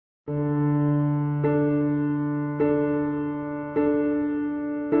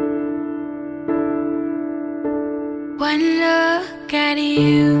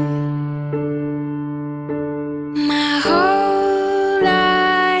you. My whole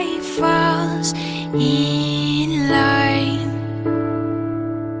life falls in line.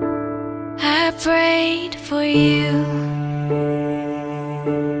 I prayed for you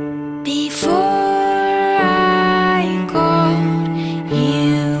before I called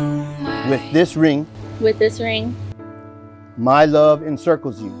you mine. With this ring, my love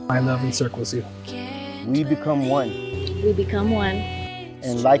encircles you. My love encircles you. We become one. We become one.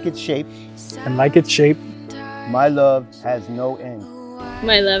 And like its shape, my love has no end.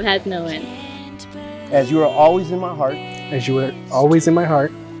 My love has no end. As you are always in my heart,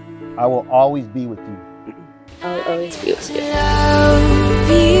 I will always be with you. I'll always be with you.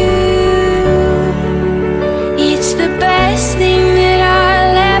 Love you. It's the best thing that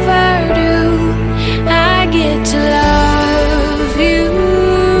I'll ever do. I get to love you.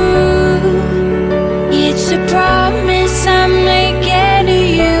 It's a promise I'm making to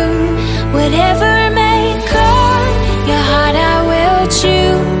you. Whatever may come, your heart I will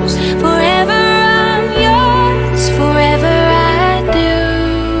choose. Forever I'm yours, forever I do.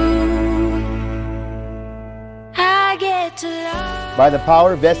 I get to love. By the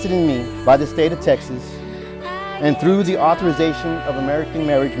power vested in me by the state of Texas, and through the authorization of American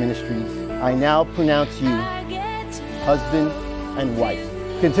Marriage Ministries, I now pronounce you husband and wife.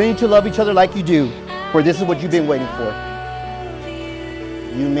 Continue to love each other like you do, for this is what you've been waiting for.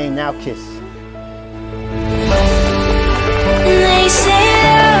 You may now kiss. They say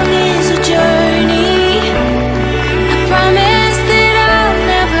love is a journey. I promise that I'll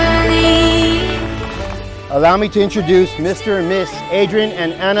never leave. Allow me to introduce Mr. and Miss Adrian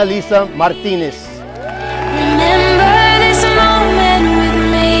and Annelisa Martinez. Remember this moment with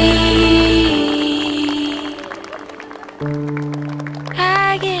me.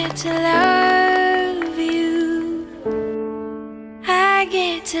 I get to love you. I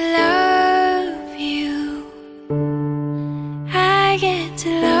get to love you. I get to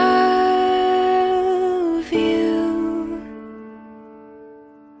love you.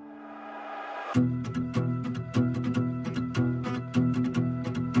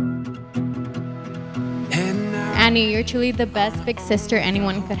 Annie, you're truly the best big sister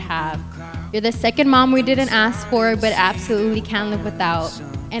anyone could have. You're the second mom we didn't ask for, but absolutely can't live without.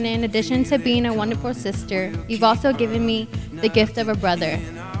 And in addition to being a wonderful sister, you've also given me the gift of a brother,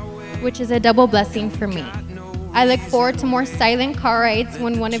 which is a double blessing for me. I look forward to more silent car rides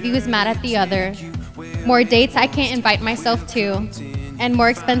when one of you is mad at the other, more dates I can't invite myself to, and more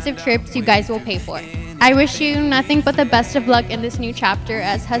expensive trips you guys will pay for. I wish you nothing but the best of luck in this new chapter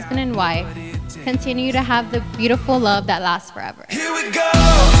as husband and wife. Continue to have the beautiful love that lasts forever. Here we go.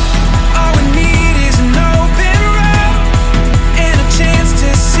 All we need is an open road and a chance to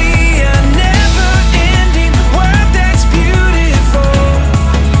see a never-ending world that's beautiful.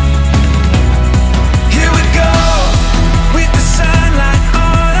 Here we go, with the sunlight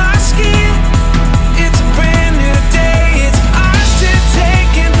on our skin. It's a brand new day, it's ours to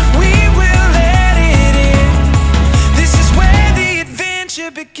take, and we will let it in. This is where the adventure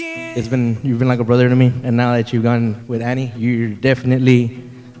begins. You've been like a brother to me, and now that you've gone with Annie, you're definitely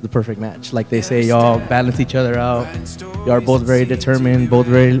the perfect match. Like they say, y'all balance each other out. Y'all are both very determined, both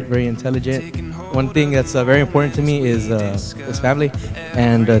very intelligent. One thing that's very important to me is family,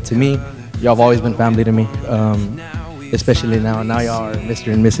 and to me, y'all have always been family to me. Especially now y'all are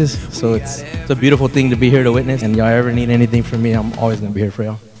Mr. and Mrs. So it's a beautiful thing to be here to witness. And y'all ever need anything from me, I'm always gonna be here for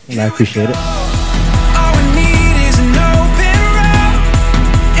y'all, and I appreciate it. All we need is an open road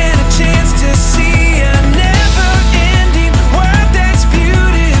and a chance to see a never-ending world that's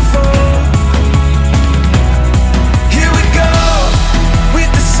beautiful. Here we go,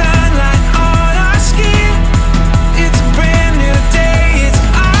 with the sunlight on our skin. It's a brand new day, it's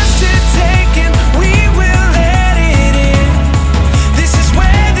ours to take, and we will let it in. This is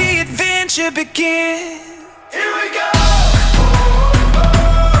where the adventure begins. Here we go.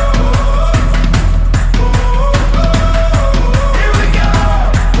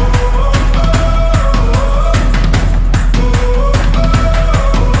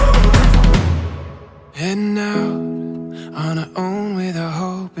 Heading out on our own with our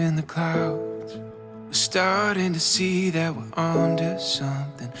hope in the clouds. We're starting to see that we're onto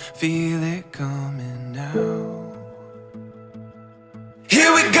something. Feel it coming now.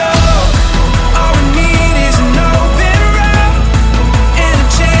 Here we go. All we need is an open road and a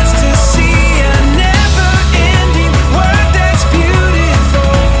chance to see a never-ending world that's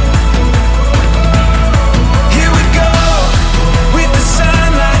beautiful. Here we go, with the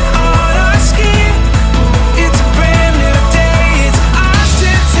sunlight on our skin. It's a brand new day, it's ours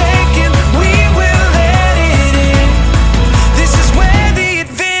to take, and we will let it in. This is where the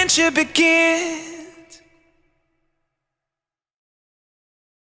should begin.